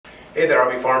Hey there,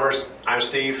 hobby farmers. I'm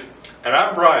Steve. And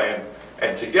I'm Brian,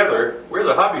 and together we're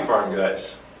the Hobby Farm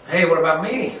Guys. Hey, what about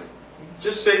me?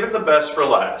 Just saving the best for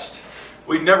last.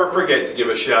 We'd never forget to give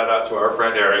a shout out to our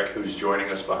friend Eric, who's joining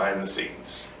us behind the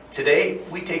scenes. Today,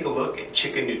 we take a look at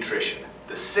chicken nutrition,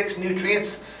 the 6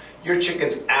 nutrients your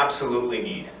chickens absolutely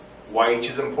need, why each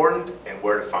is important, and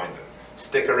where to find them.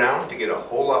 Stick around to get a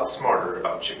whole lot smarter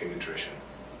about chicken nutrition.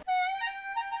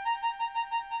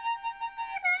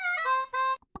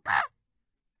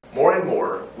 More and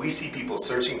more, we see people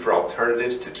searching for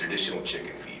alternatives to traditional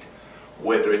chicken feed.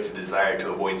 Whether it's a desire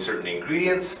to avoid certain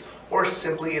ingredients or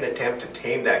simply an attempt to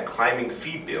tame that climbing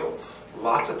feed bill,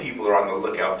 lots of people are on the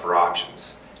lookout for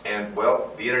options. And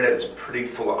well, the internet is pretty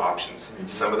full of options.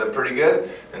 Some of them pretty good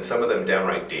and some of them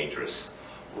downright dangerous.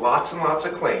 Lots and lots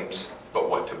of claims, but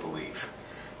what to believe.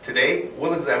 Today,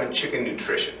 we'll examine chicken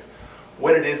nutrition,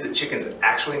 what it is that chickens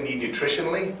actually need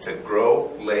nutritionally to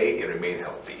grow, lay, and remain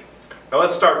healthy. Now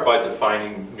let's start by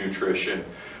defining nutrition.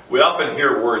 We often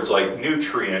hear words like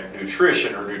nutrient,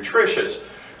 nutrition, or nutritious,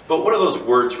 but what do those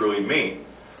words really mean?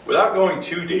 Without going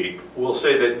too deep, we'll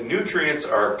say that nutrients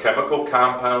are chemical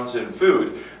compounds in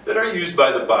food that are used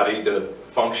by the body to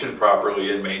function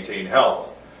properly and maintain health.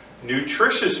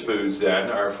 Nutritious foods, then,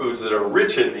 are foods that are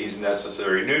rich in these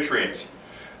necessary nutrients.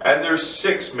 And there's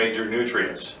 6 major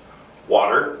nutrients: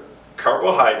 water,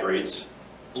 carbohydrates,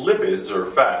 lipids or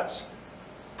fats,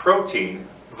 protein,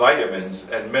 vitamins,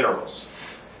 and minerals.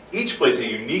 Each plays a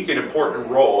unique and important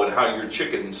role in how your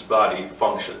chicken's body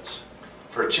functions.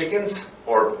 For chickens,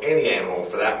 or any animal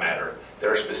for that matter,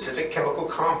 there are specific chemical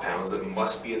compounds that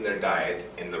must be in their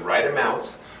diet in the right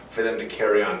amounts for them to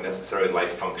carry on necessary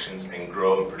life functions and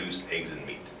grow and produce eggs and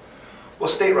meat. We'll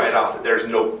state right off that there's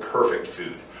no perfect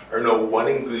food, or no one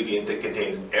ingredient that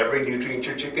contains every nutrient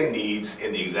your chicken needs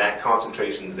in the exact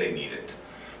concentrations they need it.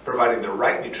 Providing the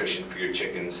right nutrition for your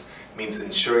chickens means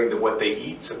ensuring that what they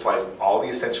eat supplies all the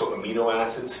essential amino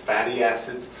acids, fatty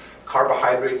acids,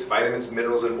 carbohydrates, vitamins,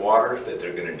 minerals, and water that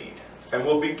they're going to need. And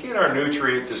we'll begin our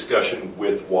nutrient discussion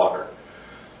with water.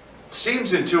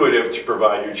 Seems intuitive to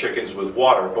provide your chickens with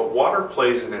water, but water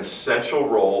plays an essential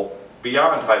role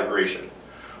beyond hydration.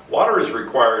 Water is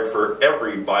required for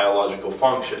every biological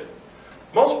function.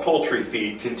 Most poultry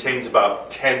feed contains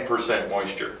about 10%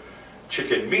 moisture.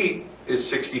 Chicken meat is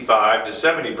 65 to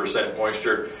 70%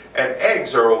 moisture, and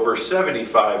eggs are over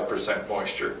 75%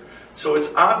 moisture. So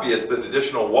it's obvious that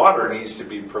additional water needs to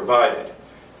be provided.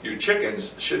 Your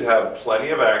chickens should have plenty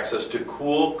of access to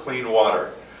cool, clean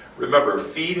water. Remember,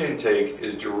 feed intake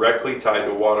is directly tied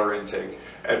to water intake,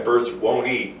 and birds won't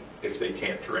eat if they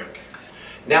can't drink.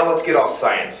 Now let's get all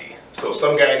sciencey. So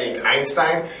some guy named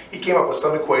Einstein, he came up with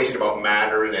some equation about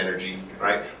matter and energy,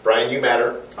 right? Brian, you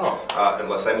matter.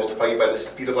 Unless I multiply you by the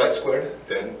speed of light squared,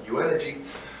 then you energy.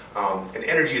 And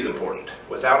energy is important.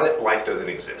 Without it, life doesn't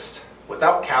exist.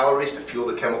 Without calories to fuel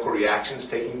the chemical reactions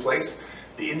taking place,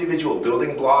 the individual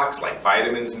building blocks like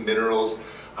vitamins, minerals,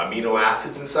 amino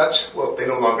acids and such, well, they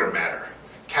no longer matter.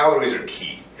 Calories are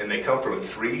key, and they come from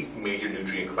 3 major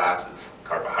nutrient classes: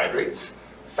 carbohydrates,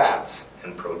 fats,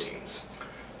 and proteins.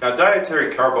 Now,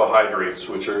 dietary carbohydrates,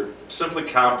 which are simply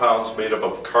compounds made up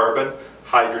of carbon,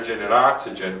 hydrogen, and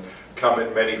oxygen, come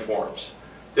in many forms.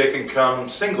 They can come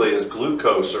singly as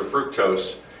glucose or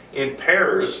fructose, in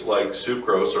pairs like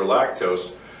sucrose or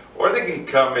lactose, or they can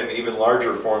come in even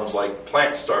larger forms like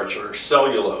plant starch or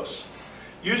cellulose.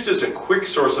 Used as a quick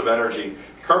source of energy,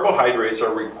 carbohydrates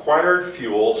are a required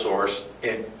fuel source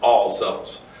in all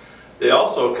cells. They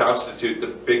also constitute the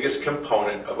biggest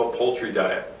component of a poultry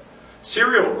diet.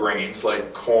 Cereal grains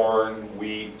like corn,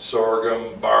 wheat,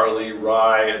 sorghum, barley,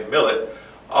 rye, and millet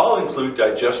all include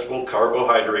digestible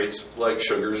carbohydrates like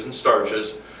sugars and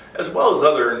starches, as well as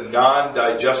other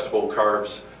non-digestible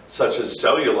carbs such as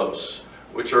cellulose,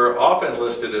 which are often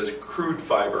listed as crude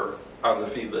fiber on the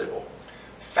feed label.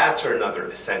 Fats are another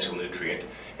essential nutrient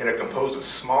and are composed of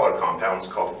smaller compounds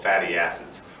called fatty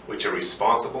acids, which are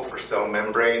responsible for cell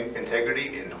membrane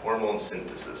integrity and hormone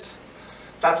synthesis.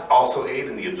 Fats also aid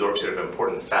in the absorption of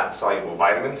important fat-soluble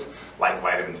vitamins like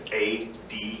vitamins A,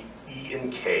 D, E,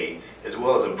 and K, as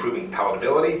well as improving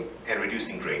palatability and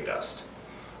reducing grain dust.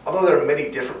 Although there are many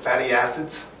different fatty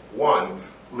acids, one,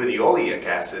 linoleic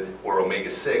acid, or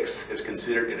omega-6, is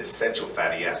considered an essential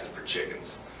fatty acid for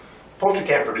chickens. Poultry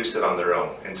can't produce it on their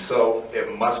own, and so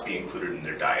it must be included in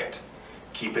their diet.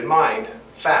 Keep in mind,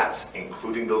 fats,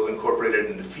 including those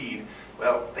incorporated into feed,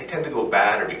 well, they tend to go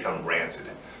bad or become rancid.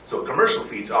 So commercial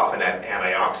feeds often add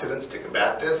antioxidants to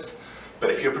combat this, but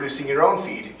if you're producing your own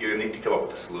feed, you're going to need to come up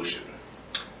with a solution.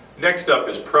 Next up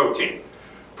is protein.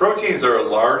 Proteins are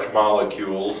large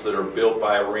molecules that are built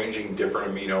by arranging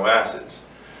different amino acids.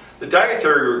 The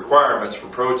dietary requirements for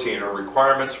protein are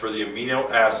requirements for the amino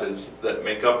acids that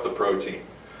make up the protein.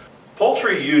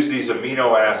 Poultry use these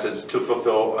amino acids to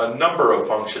fulfill a number of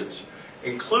functions,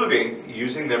 including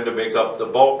using them to make up the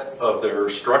bulk of their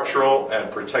structural and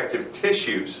protective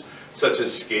tissues, such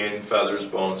as skin, feathers,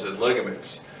 bones, and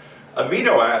ligaments.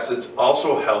 Amino acids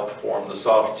also help form the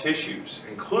soft tissues,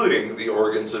 including the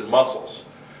organs and muscles,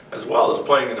 as well as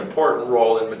playing an important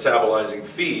role in metabolizing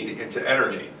feed into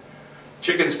energy.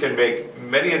 Chickens can make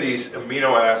many of these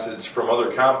amino acids from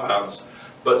other compounds,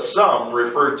 but some,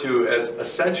 referred to as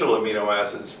essential amino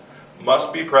acids,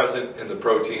 must be present in the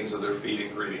proteins of their feed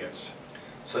ingredients.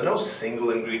 So no single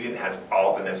ingredient has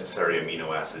all the necessary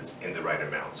amino acids in the right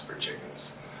amounts for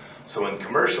chickens. So in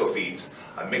commercial feeds,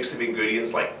 a mix of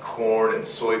ingredients like corn and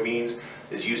soybeans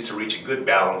is used to reach a good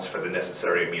balance for the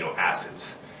necessary amino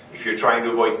acids. If you're trying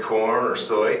to avoid corn or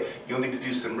soy, you'll need to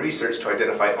do some research to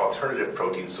identify alternative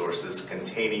protein sources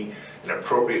containing an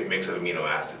appropriate mix of amino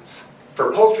acids.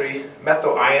 For poultry,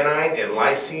 methionine and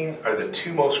lysine are the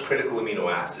two most critical amino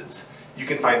acids. You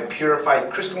can find purified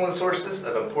crystalline sources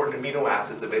of important amino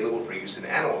acids available for use in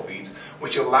animal feeds,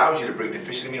 which allows you to bring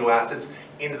deficient amino acids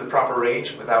into the proper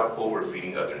range without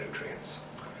overfeeding other nutrients.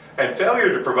 And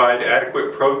failure to provide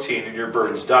adequate protein in your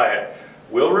bird's diet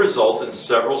will result in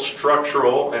several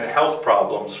structural and health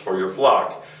problems for your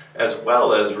flock, as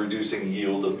well as reducing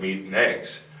yield of meat and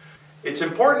eggs. It's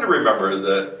important to remember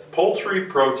that poultry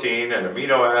protein and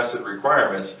amino acid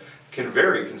requirements can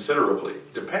vary considerably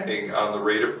depending on the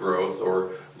rate of growth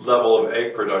or level of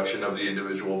egg production of the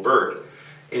individual bird.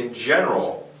 In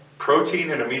general,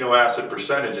 protein and amino acid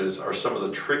percentages are some of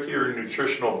the trickier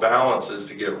nutritional balances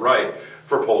to get right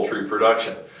for poultry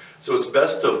production. So it's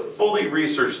best to fully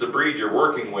research the breed you're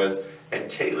working with and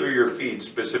tailor your feed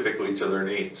specifically to their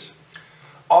needs.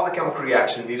 All the chemical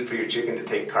reactions needed for your chicken to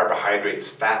take carbohydrates,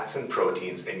 fats, and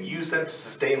proteins and use them to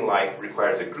sustain life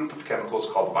requires a group of chemicals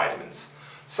called vitamins.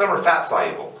 Some are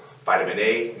fat-soluble. Vitamin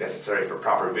A, necessary for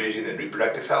proper vision and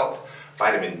reproductive health.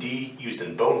 Vitamin D, used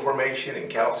in bone formation and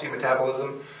calcium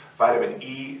metabolism. Vitamin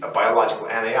E, a biological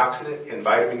antioxidant. And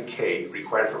vitamin K,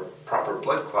 required for proper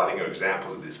blood clotting, are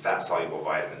examples of these fat-soluble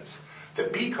vitamins. The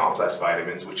B-complex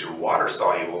vitamins, which are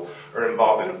water-soluble, are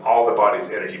involved in all the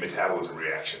body's energy metabolism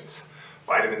reactions.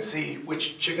 Vitamin C,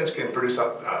 which chickens can produce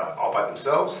all by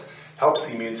themselves, helps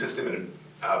the immune system in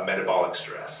metabolic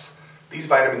stress. These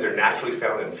vitamins are naturally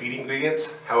found in feed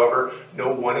ingredients. However,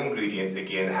 no one ingredient,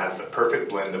 again, has the perfect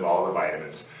blend of all the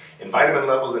vitamins. And vitamin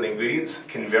levels in ingredients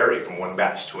can vary from one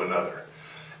batch to another.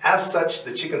 As such,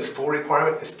 the chicken's full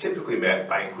requirement is typically met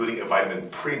by including a vitamin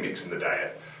premix in the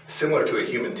diet, similar to a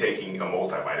human taking a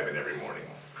multivitamin every morning.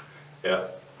 Yeah.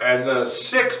 And the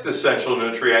sixth essential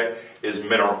nutrient is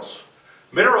minerals.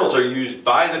 Minerals are used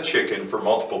by the chicken for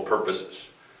multiple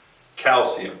purposes.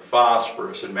 Calcium,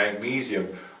 phosphorus, and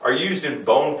magnesium are used in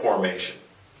bone formation.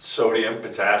 Sodium,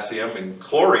 potassium, and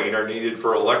chlorine are needed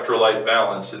for electrolyte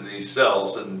balance in these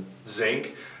cells, and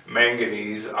zinc,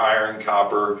 manganese, iron,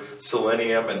 copper,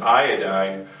 selenium, and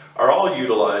iodine are all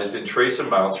utilized in trace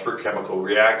amounts for chemical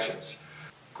reactions.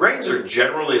 Grains are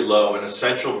generally low in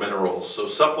essential minerals, so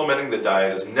supplementing the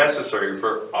diet is necessary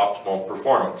for optimal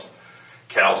performance.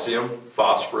 Calcium,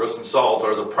 phosphorus, and salt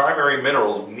are the primary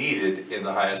minerals needed in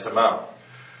the highest amount.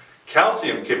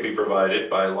 Calcium can be provided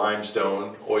by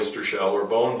limestone, oyster shell, or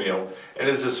bone meal, and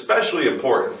is especially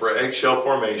important for eggshell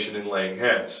formation in laying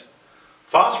hens.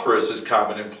 Phosphorus is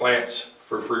common in plants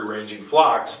for free-ranging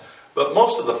flocks, but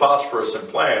most of the phosphorus in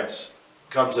plants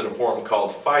comes in a form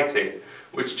called phytate,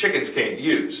 which chickens can't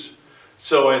use.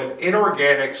 So an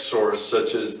inorganic source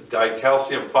such as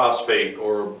dicalcium phosphate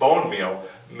or bone meal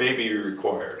may be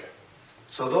required.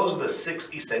 So those are the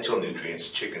 6 essential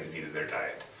nutrients chickens need in their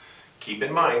diet. Keep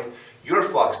in mind, your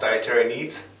flock's dietary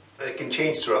needs can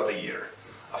change throughout the year.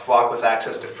 A flock with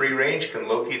access to free range can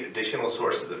locate additional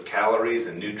sources of calories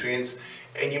and nutrients,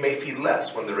 and you may feed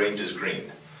less when the range is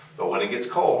green. But when it gets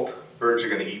cold, birds are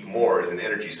going to eat more as an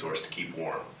energy source to keep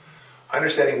warm.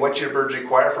 Understanding what your birds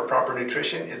require for proper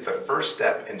nutrition is the first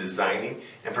step in designing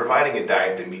and providing a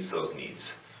diet that meets those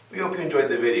needs. We hope you enjoyed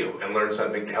the video and learned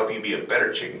something to help you be a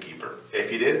better chicken keeper.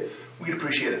 If you did, we'd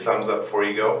appreciate a thumbs up before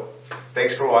you go.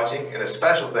 Thanks for watching, and a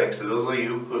special thanks to those of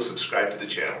you who have subscribed to the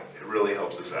channel. It really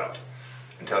helps us out.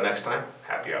 Until next time,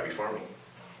 happy farming.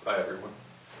 Bye everyone.